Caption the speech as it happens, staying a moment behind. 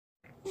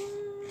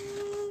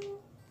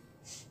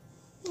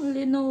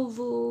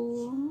Lenovo.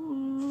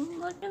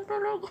 Akin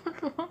talaga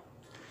to.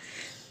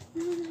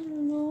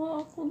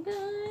 Naluluwa ako,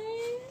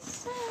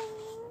 guys.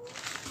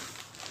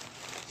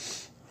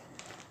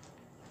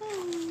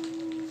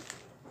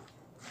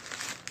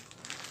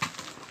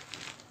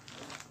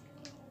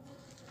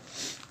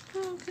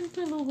 Akin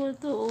talaga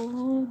to.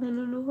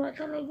 Naluluwa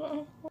talaga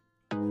ako.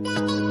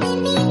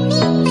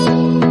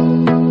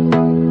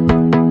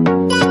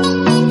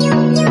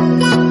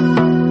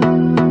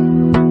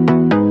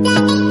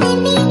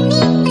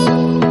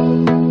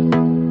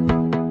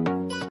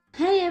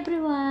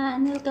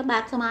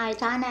 Back to my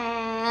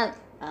channel.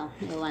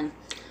 Ewan.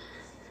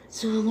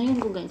 So, ngayon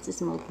ko guys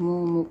is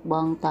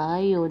mukbang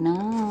tayo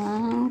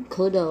ng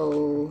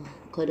kodo.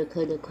 Kodo.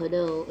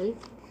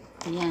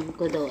 Ayan,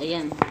 kodo.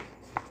 Ayan.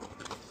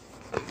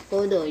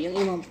 Kodo. Yung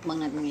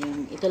imukbang natin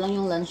ngayon. Ito lang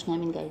yung lunch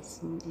namin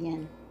guys.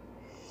 Ayan.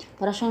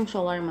 Para siyang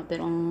shawarma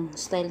pero ang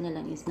style niya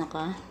lang is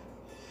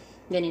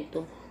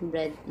ganito.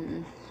 Bread.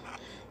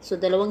 So,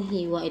 dalawang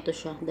hiwa ito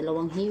siya.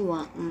 Dalawang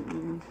hiwa.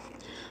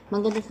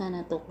 Maganda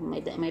sana to kung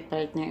may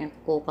partner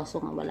ko, kaso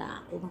nga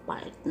wala akong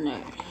partner.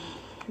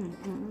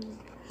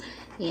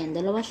 Ayan,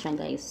 dalawa siya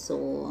guys.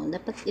 So,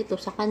 dapat ito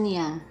sa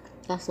kanya.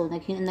 Kaso,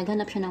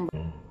 naghanap siya ng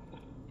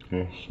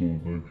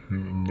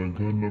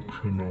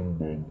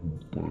bagong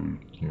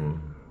partner.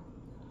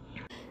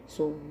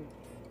 So,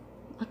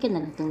 akin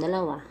na lang itong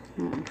dalawa.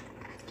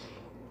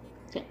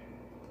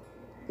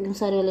 Yung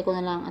sarili ko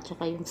na lang at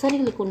saka yung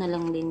sarili ko na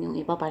lang din yung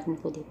ipapartner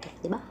ko dito.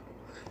 Diba?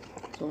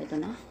 So, ito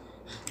na.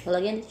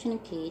 Lalagyan dito siya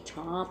ng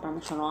ketchup para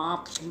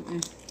masarap.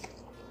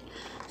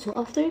 So,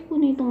 after ko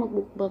nito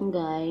magbukbang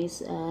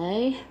guys,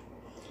 ay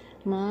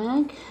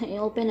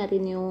i-open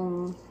natin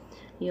yung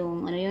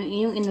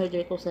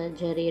in-order ko sa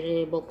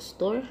Jarir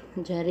Bookstore.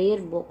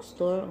 Jarir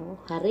Bookstore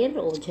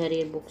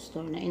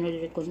na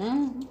in-order ko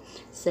na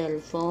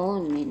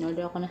cellphone.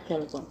 In-order ako na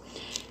cellphone.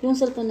 Yung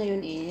cellphone na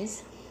yun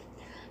is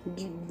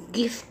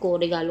gift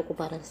ko, regalo ko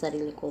para sa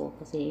sarili ko.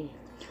 Kasi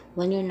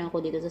 1 year na ako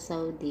dito sa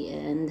Saudi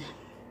and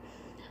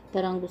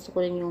parang gusto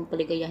ko rin yung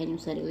paligayahin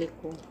yung sarili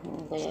ko.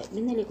 Kaya,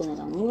 binili ko na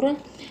lang. Mura.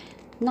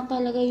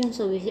 Nakalagay yung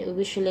sa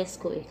wishlist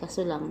ko eh.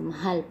 Kaso lang,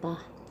 mahal pa.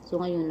 So,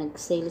 ngayon,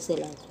 nag-sale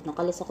sila. So,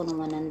 nakalis ako ng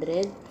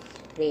 100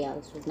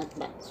 reals. So, not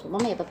bad. So,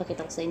 mamaya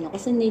papakita ko sa inyo.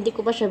 Kasi hindi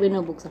ko pa siya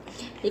binubuksan.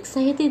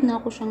 Excited na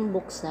ako siyang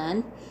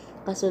buksan.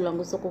 Kaso lang,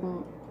 gusto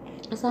kong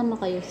kasama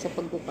kayo sa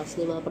pagbukas.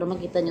 Diba? Para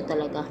makita nyo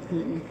talaga.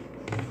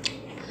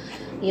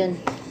 Yun.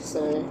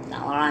 So,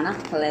 tawara na.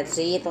 Let's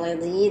eat.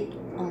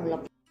 Oh,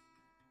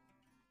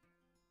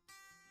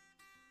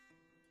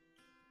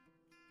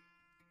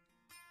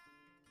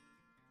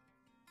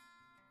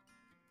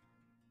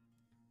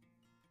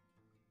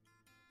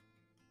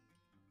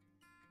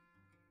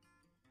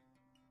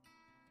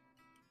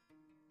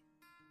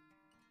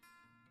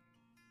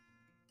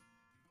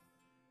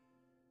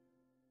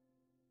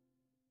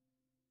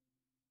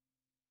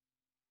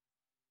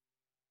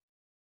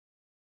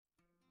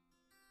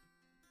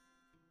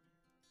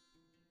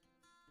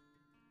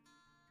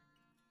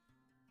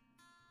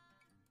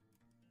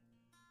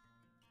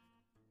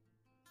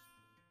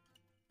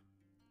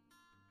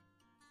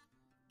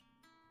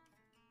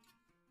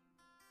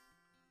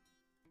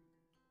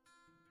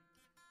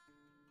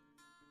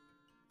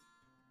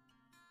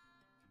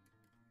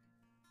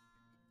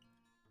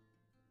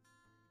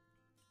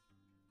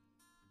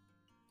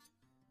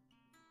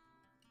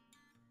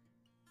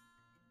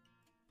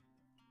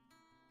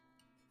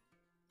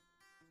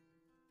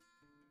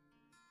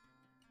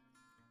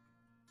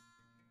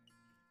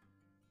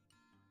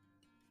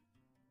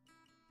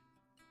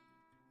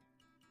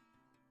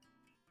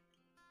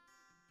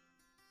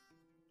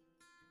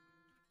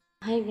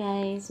 hi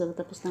guys! So,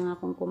 tapos na nga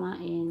akong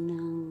kumain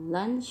ng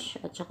lunch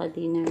at saka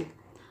dinner.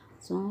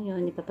 So,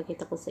 ngayon,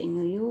 ipapakita ko sa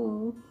inyo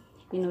yung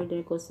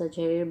in-order ko sa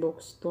Jarir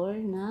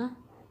Bookstore na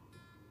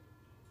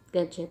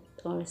gadget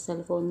or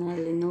cellphone na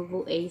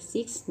Lenovo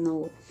A6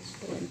 Note.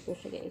 So, yan po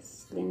siya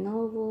guys.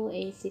 Lenovo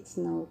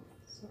A6 Note.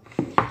 So,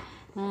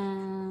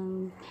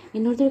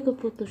 in-order ko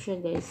po to siya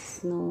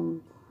guys noong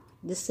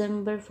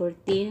December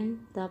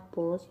 14.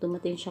 Tapos,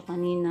 dumating siya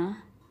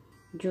kanina.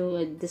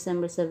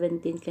 December 17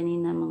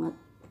 kanina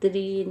mga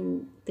 3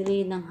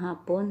 ng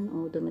hapon.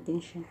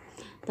 Dumating siya.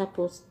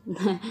 Tapos,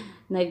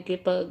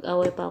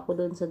 nagkipag-away pa ako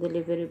doon sa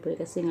delivery boy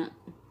kasi nga,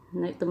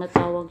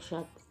 tumatawag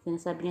siya.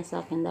 Sinasabi niya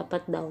sa akin,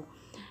 dapat daw,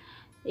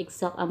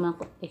 exact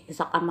amount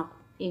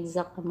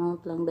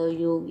lang daw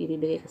yung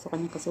ibibigay ko sa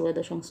kanya kasi wala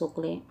daw siyang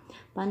sukle.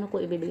 Paano ko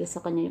ibibigay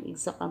sa kanya yung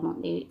exact amount?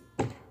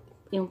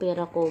 Yung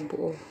pera ko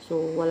buo. So,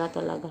 wala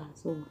talaga.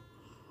 So,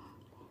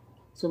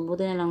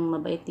 buti na lang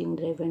mabait yung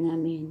driver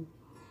namin.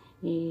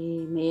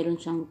 Mayroon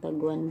siyang tag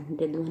 100.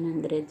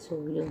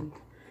 So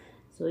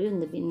yun,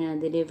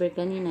 na-deliver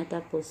kanina.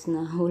 Tapos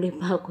nahuli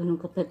pa ako ng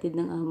kapatid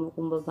ng amo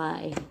kong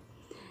babae.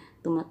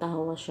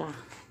 Tumatawa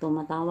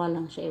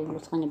lang siya. Ewan ko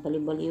sa kanya,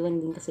 balibaliwan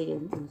din kasi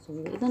yun. So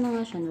ito na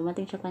nga siya,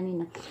 dumating siya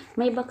kanina.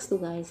 May box to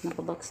guys,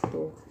 naka-box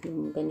to.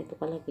 Yung ganito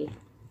kalaki.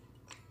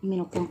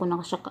 Binuksan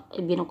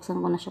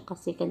ko na siya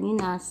kasi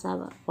kanina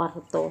sa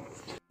kwarto.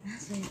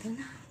 So ito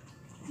na.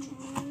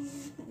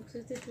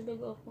 excited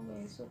talaga ako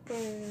guys.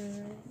 Super.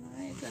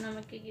 Ay, ito na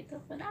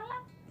magkikita pa na.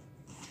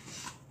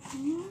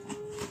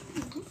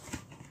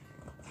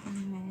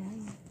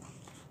 Ayan.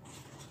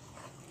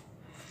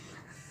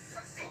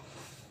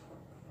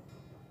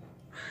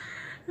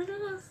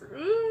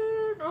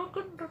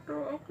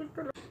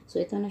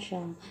 So, ito na siya.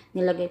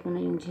 Nilagay ko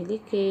na yung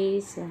jelly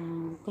case.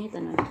 Kahit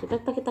ano.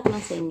 Ipagpakita ko lang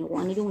sa inyo kung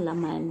ano yung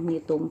laman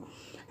nitong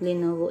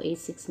Lenovo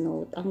A6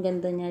 Note. Ang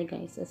ganda niya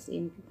guys. As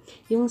in,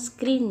 yung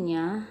screen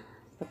niya,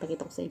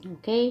 ipagpakita ko sa inyo.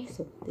 Okay?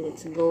 So,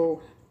 let's go.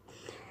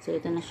 So,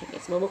 ito na siya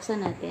guys. Babuksan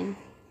natin.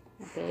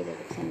 Okay,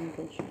 babuksan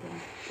natin siya.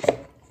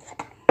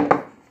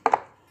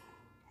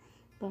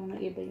 Parang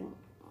nag-iba yung,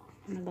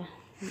 ano ba?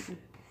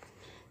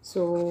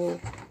 So,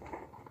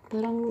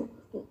 parang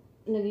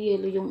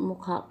nag-yellow yung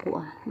mukha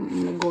ko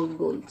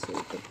nag-gold. So,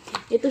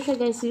 ito siya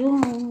guys, yung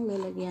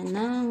lalagyan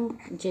ng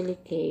jelly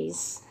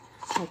case.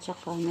 At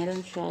saka, meron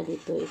siya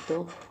dito,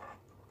 ito.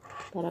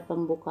 Para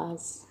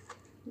pambukas.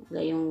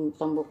 Yung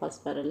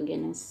pambukas para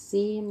lagyan ng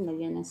SIM,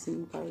 lagyan ng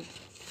SIM card.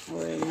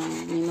 Or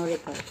ng memory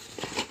card.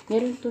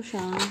 Meron to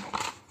siyang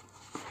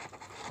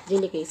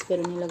jelly case,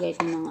 pero nilagay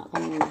ko na nga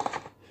kanina.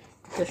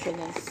 Ito siya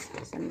guys.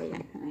 Saan ba yun?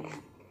 Ayan.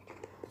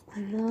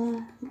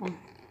 Hala.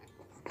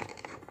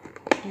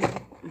 Ayan.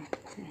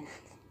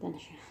 Ito na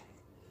siya.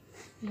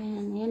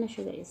 Ayan na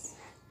siya guys.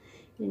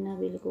 Yung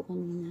nabili ko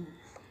kanina.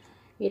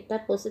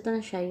 Tapos, ito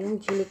na siya, yung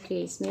jelly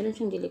case. Meron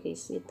siyang jelly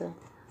case ito.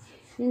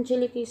 Yung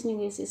jelly case niya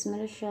guys is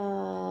meron siya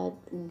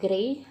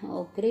gray.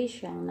 O, gray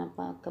siya.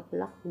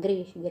 Napaka-black.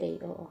 Gray.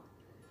 Oo.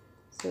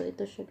 So,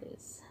 ito siya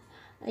guys.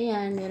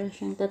 Ayan, meron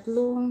siyang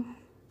tatlo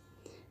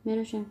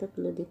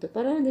dito.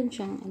 Para din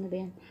siyang, ano ba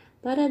yan?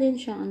 Para din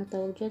siyang, ano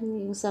tawag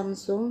dyan? Yung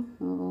Samsung.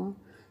 Oo.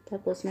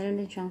 Tapos, meron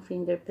din siyang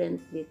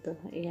fingerprint dito.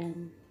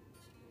 Ayan.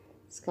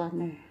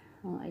 Scanner.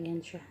 Oh,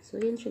 ayan siya.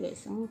 So, ayan siya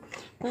guys.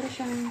 Para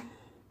siyang,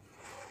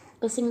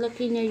 kasing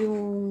laki niya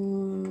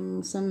yung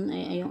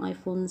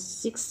iPhone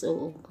 6.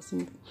 Oo.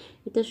 Kasing,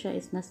 ito siya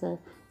is nasa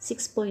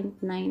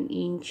 6.9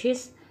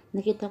 inches.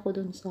 Nakita ko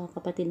dun sa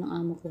kapatid ng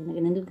amo ko.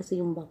 Nandun kasi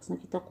yung box.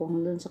 Nakita ko,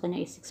 dun sa kanya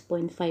is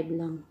 6.5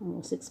 lang.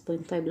 Oo,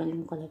 6.5 lang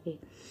yung kalaki.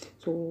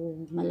 So,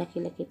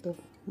 malaki-laki to.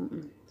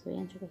 So,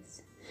 ayan siya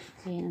guys.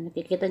 Ayan,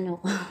 nakikita nyo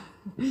ako.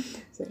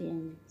 So,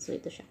 ayan. So,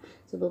 ito siya.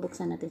 So,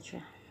 bubuksan natin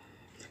siya.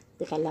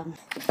 Teka lang.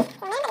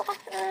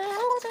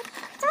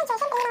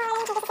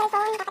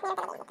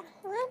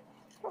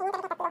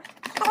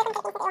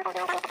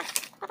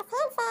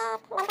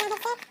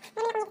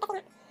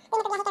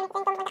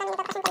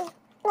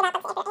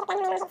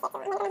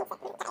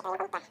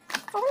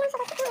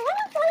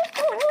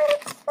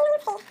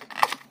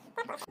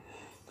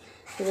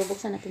 So,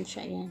 bubuksan natin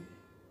siya. Ayan.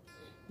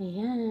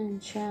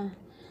 Ayan siya.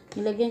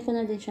 Nilagyan ko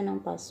na din siya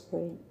ng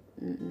password.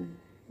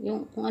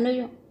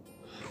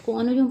 Kung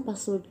ano yung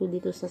password ko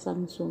dito sa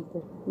Samsung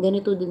ko.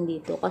 Ganito din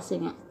dito. Kasi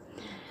nga,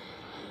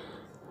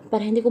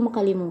 para hindi ko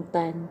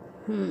makalimutan.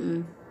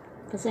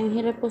 Kasi ang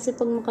hirap kasi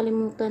pag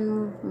makalimutan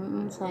mo.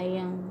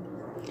 Sayang.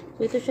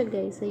 So, ito siya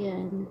guys.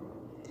 Ayan.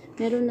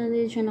 Meron na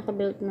din siya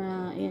nakabelt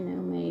na, ayan,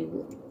 may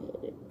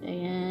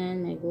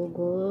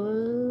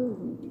Google,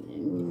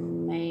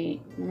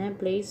 may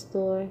Play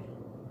Store.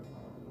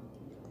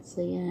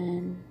 So,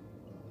 ayan.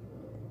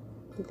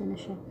 Dito na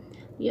siya.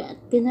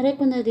 Tinry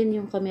ko na din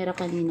yung camera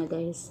kanina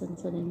guys.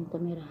 Saan yung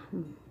camera?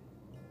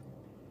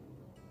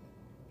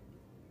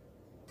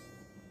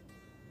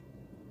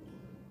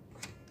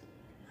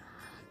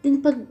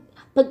 Then,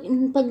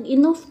 pag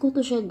in-off ko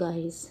to siya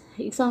guys,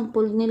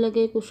 example,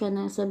 nilagay ko siya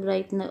na sa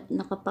bright na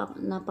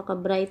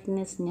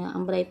napaka-brightness niya,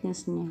 ang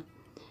brightness niya.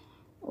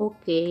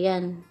 Okay,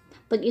 yan.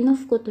 Pag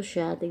in-off ko to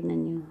siya,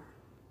 tignan nyo.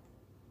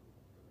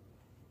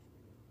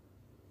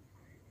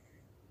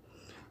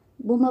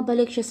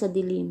 Bumabalik siya sa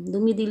dilim.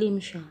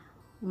 Dumidilim siya.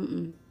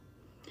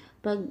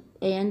 Pag,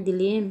 ayan,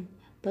 dilim.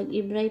 Pag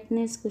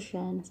i-brightness ko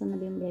siya, nasaan na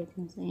ba yung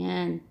brightness?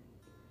 Ayan.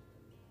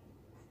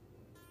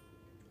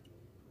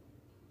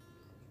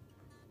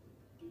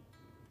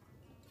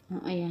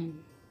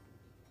 Ayan.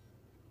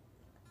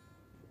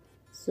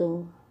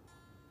 So,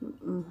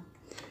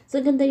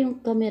 ganda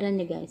yung camera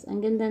niya guys.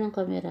 Ang ganda ng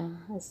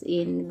camera. As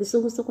in,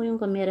 gusto ko yung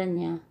camera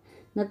niya.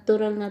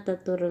 Natural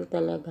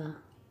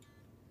talaga.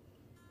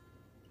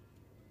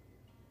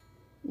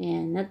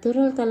 Ayan,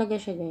 natural talaga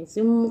siya guys.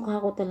 Yung mukha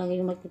ko talaga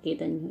yung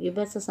makikita nyo.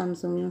 Iba sa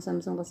Samsung. Yung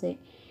Samsung kasi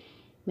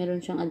meron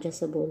siyang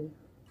adjustable.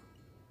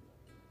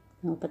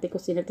 Pati ko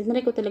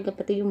tinry ko talaga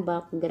pati yung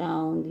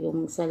background,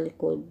 yung sa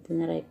likod.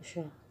 Tinry ko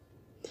siya.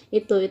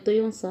 Ito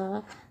yung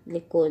sa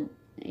likod.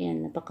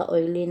 Ayan,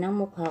 napaka-oily ng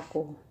mukha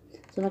ko.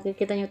 So,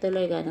 makikita nyo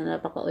talaga na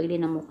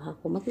napaka-oily ng mukha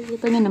ko.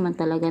 Makikita nyo naman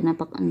talaga na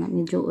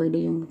medyo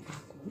oily yung mukha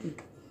ko.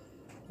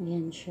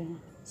 Ayan siya.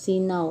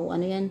 Sinaw.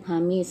 Ano yan?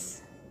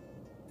 Hamis.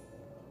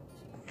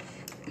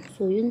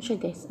 So, yun siya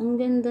guys. Ang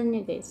ganda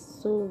niya guys.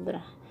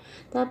 Sobra.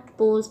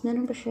 Tapos,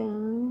 meron pa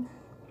siyang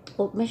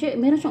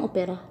meron siyang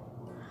opera.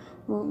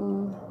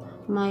 Oo.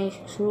 May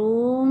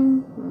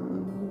Chrome.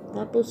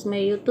 Tapos,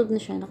 may YouTube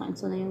na siya.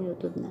 Naka-install na yung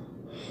YouTube na.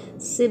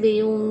 Sige,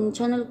 yung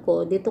channel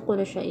ko, dito ko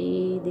siya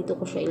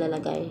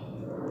ilalagay.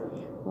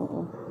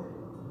 Oo.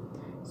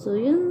 So,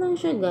 yun lang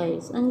siya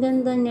guys. Ang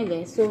ganda niya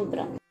guys.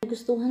 Sobra.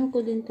 Gustuhan ko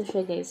din to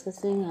siya guys.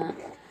 Kasi nga,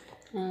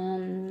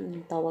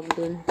 tawag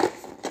dun.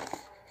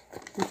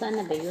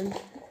 Nasaan na ba yun?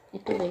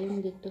 Ito ba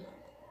yun dito?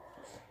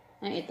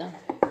 Ay, ito.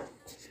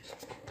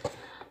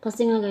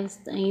 Kasi nga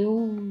guys,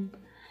 yung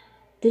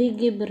 3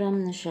 GB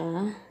RAM na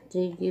siya.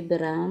 3 GB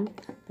RAM.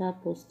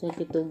 Tapos,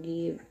 32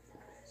 GB.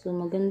 So,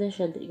 maganda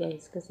siya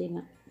guys. Kasi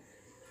nga,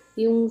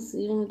 yung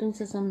itong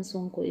sa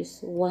Samsung ko is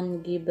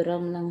 1 GB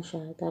RAM lang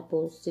siya.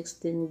 Tapos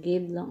 16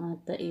 GB lang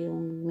ata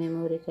yung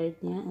memory card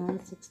niya.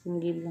 16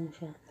 GB lang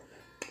siya.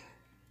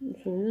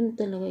 So yun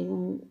talaga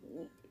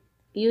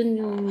yun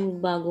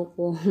yung bago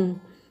ko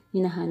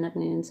hinahanap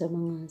ngayon sa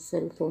mga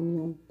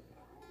cellphone,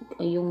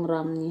 yung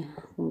RAM niya.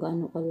 Kung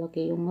gaano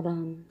kalaki yung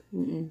RAM.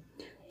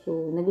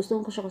 So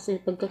nagustuhan ko siya kasi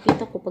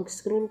pagkakita ko, pag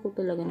scroll ko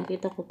talaga,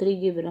 nakita ko 3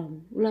 GB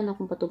RAM. Wala na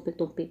akong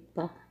patumpik-tumpik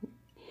pa.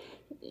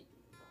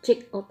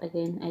 Check out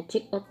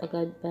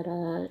agad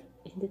para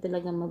hindi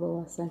talaga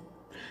mabawasan.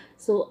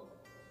 So,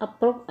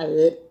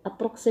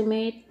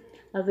 approximate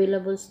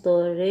available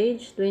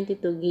storage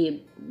 22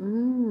 GB.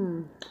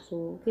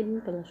 So, okay din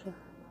pala siya.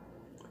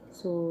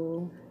 So,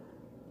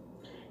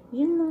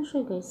 yun lang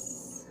siya guys.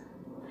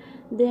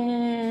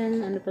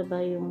 Then, ano pa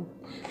ba yung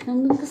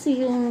nandun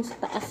kasi yung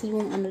sa taas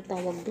yung ano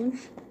tawag dun.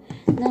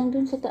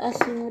 Nandun sa taas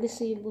yung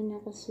resibo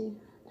niya kasi.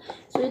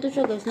 So, ito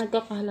siya guys.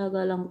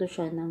 Nagkakahalaga lang to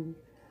siya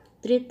ng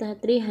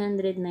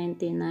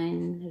 399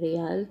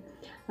 real.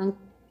 Ang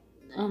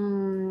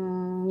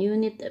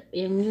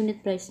yung unit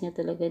price niya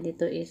talaga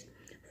dito is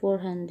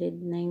 499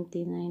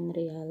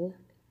 real.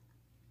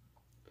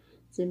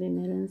 Sabi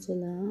meron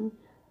silang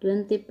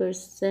 20%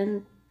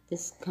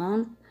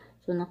 discount.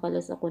 So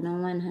nakalas ako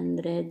ng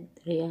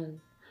 100 real.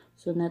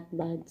 So not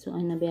bad. So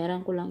ang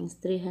nabayaran ko lang is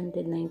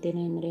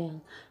 399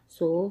 real.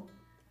 So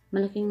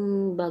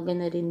malaking baga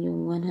na rin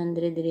yung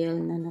 100 real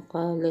na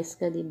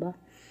nakalas ka, diba?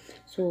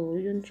 So,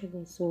 yun siya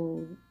guys.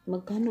 So,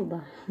 magkano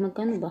ba?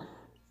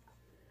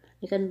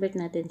 I-convert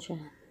natin siya.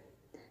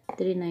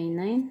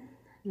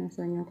 399.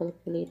 Nasaan yung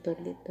calculator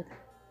dito?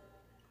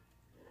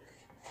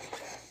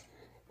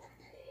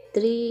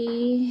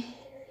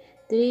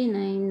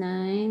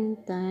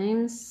 399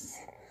 times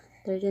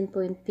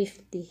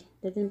 13.50.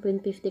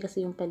 13.50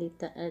 kasi yung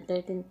palita.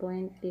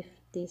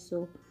 13.50.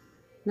 So,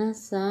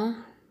 nasa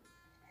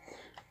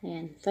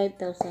ayan,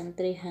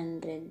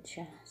 5,300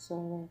 siya.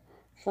 So,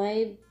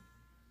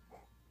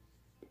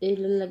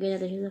 ilalagay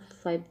natin siya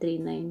sa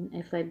 539.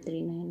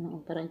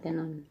 Oo, parang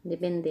ganun.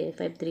 Depende,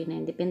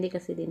 539. Depende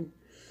kasi din.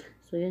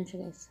 So, yun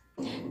siya guys.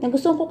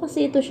 Nagustuhan ko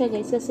kasi ito siya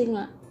guys. Kasi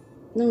nga,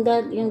 yung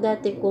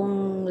dati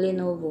kong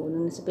Lenovo,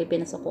 nung sa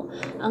Pilipinas ako,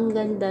 ang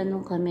ganda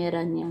nung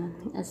camera niya.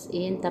 As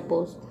in,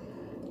 tapos,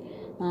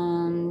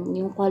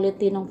 yung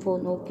quality ng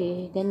phone,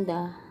 okay.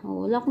 Ganda.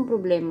 Wala akong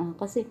problema.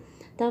 Kasi,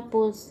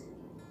 tapos,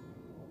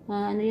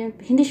 ano yan,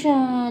 hindi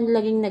siya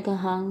laging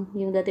naghahang.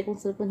 Yung dati kong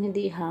cellphone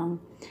hindi hang.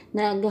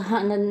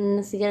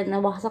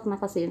 Nawasak na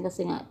kasi yun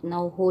kasi nga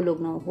nahuhulog,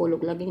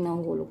 laging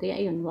nahuhulog.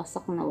 Kaya ayun,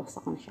 wasak na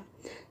siya.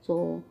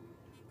 So,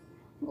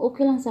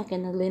 okay lang sa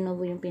akin na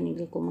Lenovo yung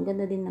pinili ko.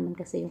 Maganda din naman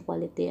kasi yung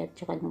quality at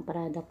saka yung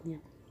product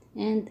niya.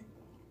 And,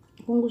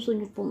 kung gusto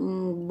niyo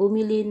pong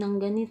bumili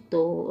ng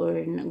ganito or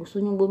gusto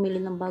niyo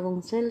bumili ng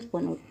bagong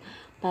cellphone or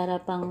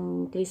para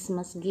pang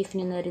Christmas gift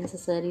niyo na rin sa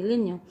sarili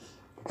niyo,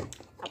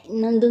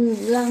 nandun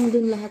lang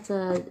din lahat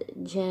sa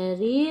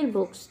Jarir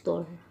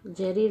Bookstore.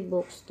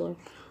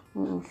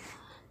 Oo.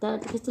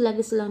 Kasi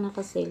lagi silang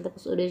naka-sale.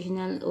 Tapos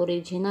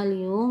original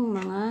yung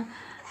mga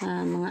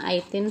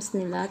items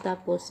nila.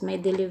 Tapos may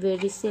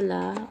delivery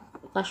sila.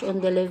 Cash on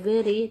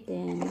delivery.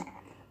 Then,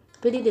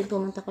 pwede din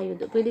pumunta kayo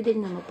doon. Pwede din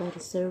na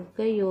magpa-reserve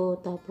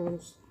kayo.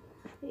 Tapos,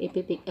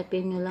 ipipick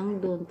upin nyo lang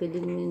doon. Pwede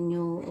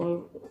nyo,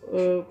 or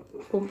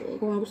kung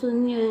gusto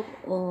niyo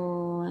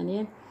ano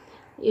yan,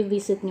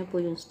 i-visit nyo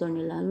po yung store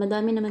nila.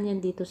 Madami naman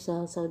yan dito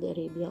sa Saudi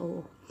Arabia.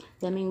 Oo.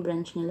 Daming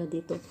branch nila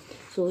dito.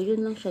 So,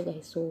 yun lang siya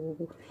guys. So,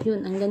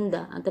 yun. Ang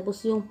ganda. At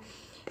tapos yung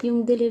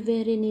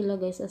delivery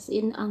nila guys, as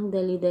in, ang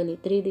dali-dali.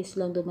 3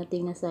 days lang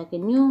dumating na sa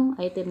akin yung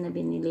item na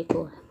binili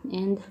ko.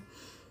 And,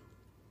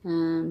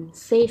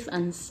 safe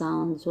and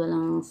sound.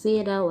 Walang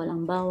sira,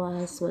 walang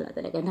bawas, wala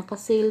talaga.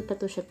 Naka-sale pa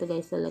to siya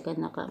guys. Talaga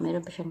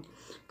meron pa siyang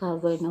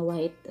cover na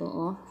white.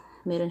 Oo.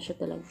 Meron siya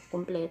talaga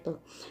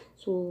kompleto.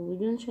 So,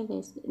 yun siya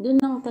guys.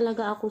 Doon lang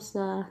talaga ako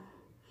sa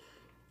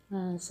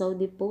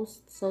Saudi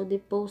Post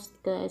Saudi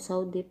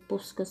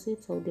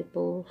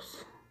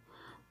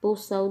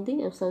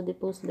o Saudi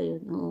Post ba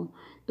yun? Oo.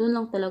 Doon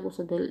lang talaga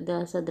sa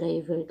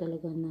driver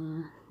talaga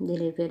na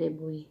delivery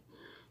boy.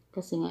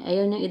 Kasi nga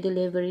ayaw niyang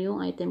i-deliver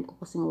yung item ko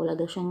kasi nga wala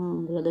daw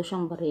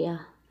siyang barya.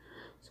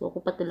 So,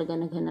 ako pa talaga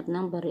naghanap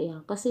ng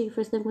barya. Kasi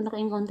first time ko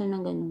naka-encounter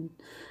ng ganun.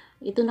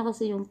 Ito na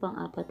kasi yung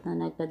pang-apat na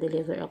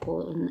nagpa-deliver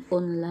ako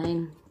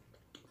online.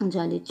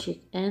 Jolly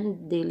Chic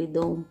and Daily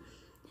Dome.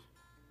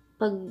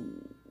 Pag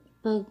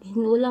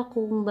wala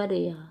akong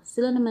barya,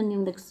 sila naman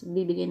yung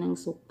nagbibigay ng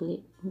sukli.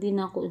 Hindi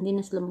na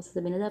sila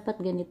magsasabi na dapat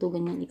ganito,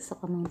 ganyan,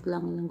 exact amount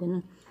lang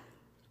ganun.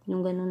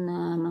 Yung ganun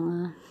na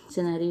mga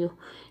senaryo.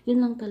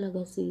 Yun lang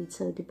talaga si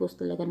Saudi Post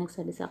talaga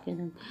nagsabi sa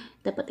akin.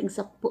 Dapat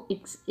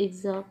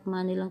exact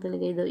money lang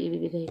talaga daw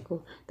ibibigay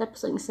ko.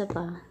 Tapos ang isa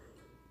pa,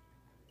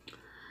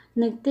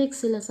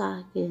 nag-text sila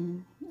sa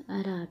akin,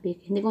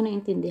 Arabic. Hindi ko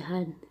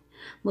naintindihan.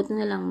 Buti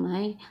na lang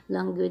may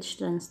language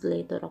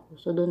translator ako.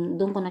 So, doon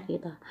ko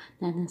nakita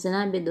na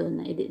sinabi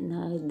doon na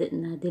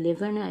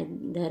deliver na,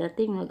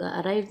 darating,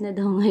 mag-arrive na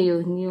daw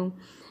ngayon yung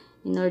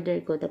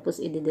in-order ko.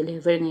 Tapos,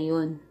 i-deliver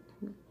ngayon.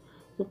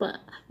 So,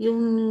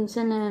 yung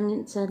sana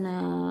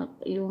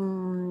yung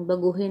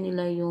baguhin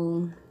nila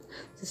yung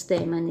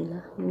sistema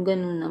nila. Yung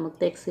ganun na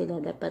mag-text sila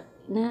dapat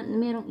na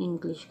merong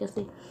English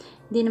kasi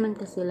hindi naman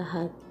kasi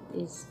lahat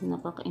is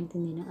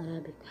nakakaintindi ng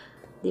Arabic.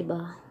 'Di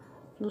ba?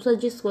 So,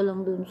 suggest ko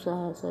lang dun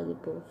sa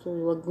po. So,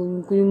 wag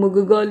kayong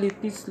magagalit,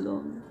 please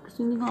lang.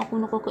 Kasi hindi nga ako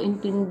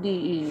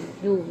nakakaintindi eh.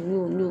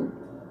 Yun.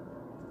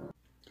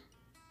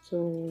 So,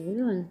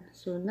 yun.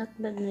 So, not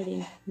bad na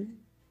rin.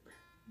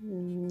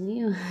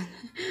 Yun.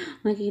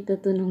 Makita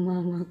to ng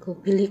mama ko.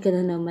 Pili ka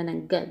na naman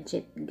ng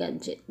gadget.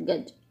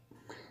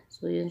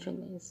 So, yun siya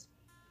guys.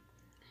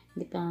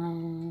 Hindi pa,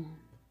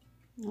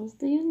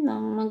 basta yun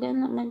lang.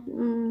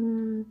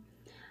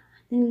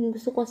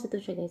 Gusto ko kasi ito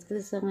siya guys.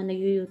 Kasi sa nga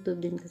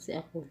nag-YouTube din kasi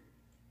ako.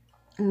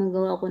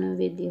 Magawa ako ng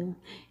video.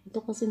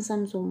 Ito kasing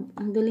Samsung,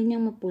 ang dali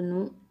niyang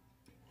mapuno.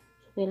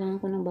 So, kailangan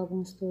ko ng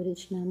bagong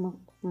storage na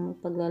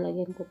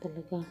paglalagyan ko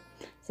talaga.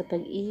 Sa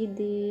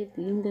pag-edit,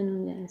 yung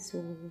ganun guys. So,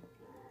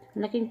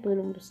 malaking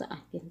tulong to sa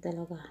akin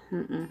talaga.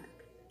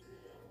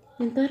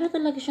 Yung para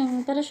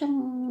siyang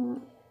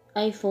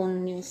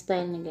iPhone yung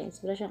style niya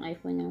guys. Para siyang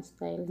iPhone yung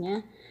style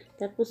niya.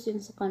 Tapos yung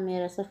sa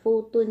camera, sa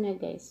photo niya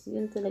guys.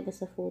 Yun talaga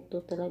sa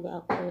photo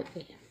talaga ako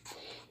eh.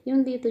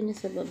 Yung dito niya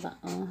sa baba.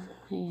 Oh,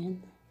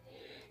 ayan.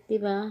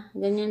 Diba?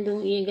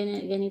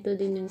 Ganito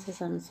din yung sa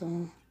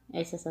Samsung.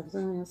 Ay, sa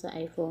Samsung yung sa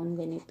iPhone.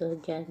 Ganito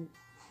dyan.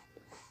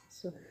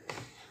 So,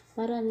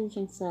 para din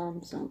siyang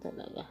Samsung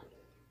talaga.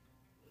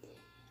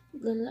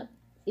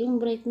 Yung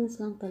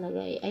brightness lang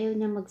talaga eh. Ayaw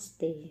niya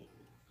magstay.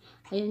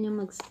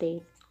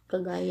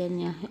 Kagaya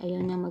niya. Ayaw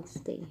niya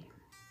magstay.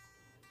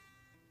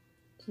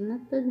 So,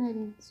 not bad na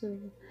rin. So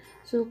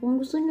kung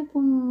gusto niyo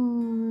pong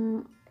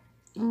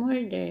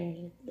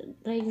order,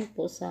 try niyo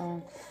po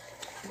sa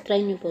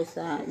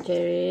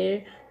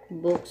Jerry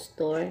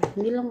Bookstore.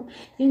 Hindi lang,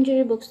 yung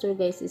Jerry Bookstore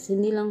guys is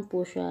hindi lang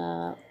po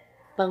siya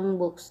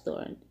pang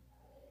bookstore.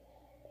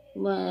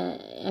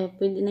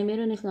 Pwede na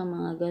meron na silang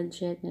mga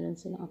gadget, meron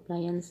silang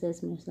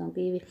appliances, meron silang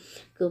TV,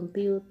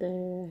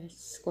 computers,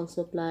 school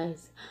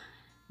supplies.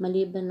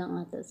 Maliban lang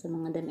ata sa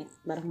mga damit.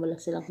 Parang wala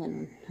silang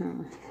ganun.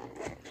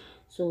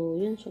 So,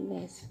 yun siya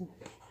guys.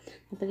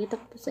 Napakita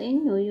ko po sa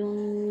inyo yung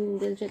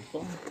gadget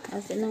ko.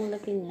 As in, ang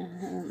laki niya.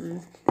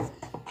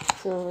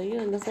 So,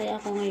 yun. Masaya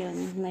ako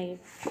ngayon. May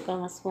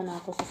pangas ko na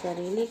ako sa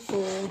sarili ko.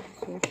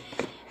 So,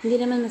 hindi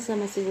naman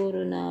masama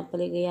siguro na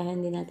paligayahan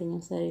din natin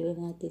yung sarili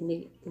natin.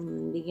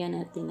 Bigyan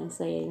natin ng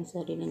saya yung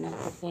sarili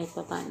natin kahit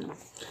papano.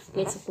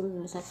 Kahit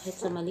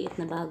sa maliit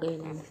na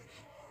bagay lang.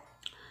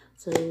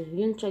 So,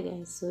 yun siya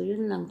guys. So,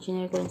 yun lang.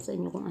 Chinare ko lang sa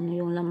inyo kung ano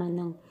yung laman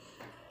ng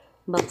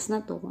box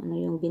na to. Kung ano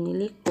yung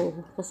binili ko.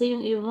 Kasi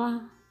yung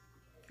iba,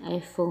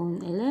 iPhone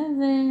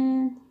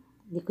 11.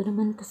 Hindi ko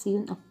naman kasi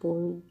yun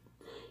afford.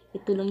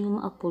 Ito lang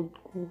yung ma-afford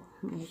ko.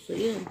 So,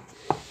 yun.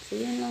 So,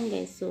 yun lang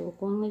guys. So,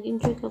 kung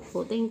nag-enjoy ka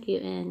po, thank you.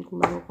 And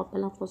kung bago ka pa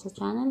lang po sa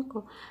channel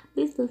ko,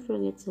 please don't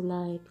forget to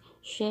like,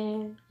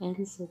 share, and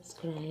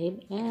subscribe.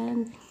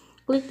 And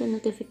click the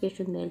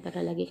notification bell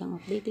para lagi kang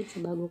updated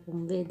sa bago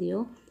kong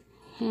video.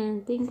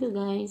 And thank you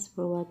guys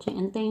for watching.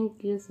 And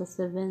thank you sa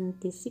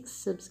 76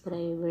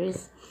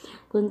 subscribers.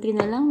 Kunti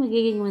na lang,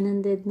 magiging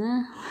 100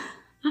 na.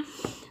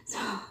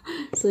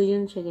 so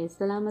yun siya guys.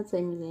 Salamat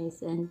sa inyo guys.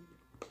 And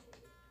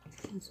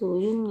so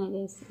yun nga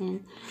guys.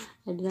 And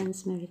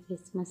advance Merry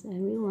Christmas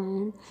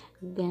everyone.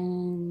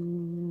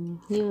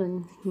 Again,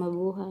 yun.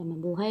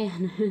 Mabuhay.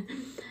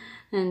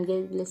 And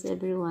God bless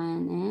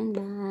everyone. And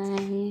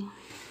bye.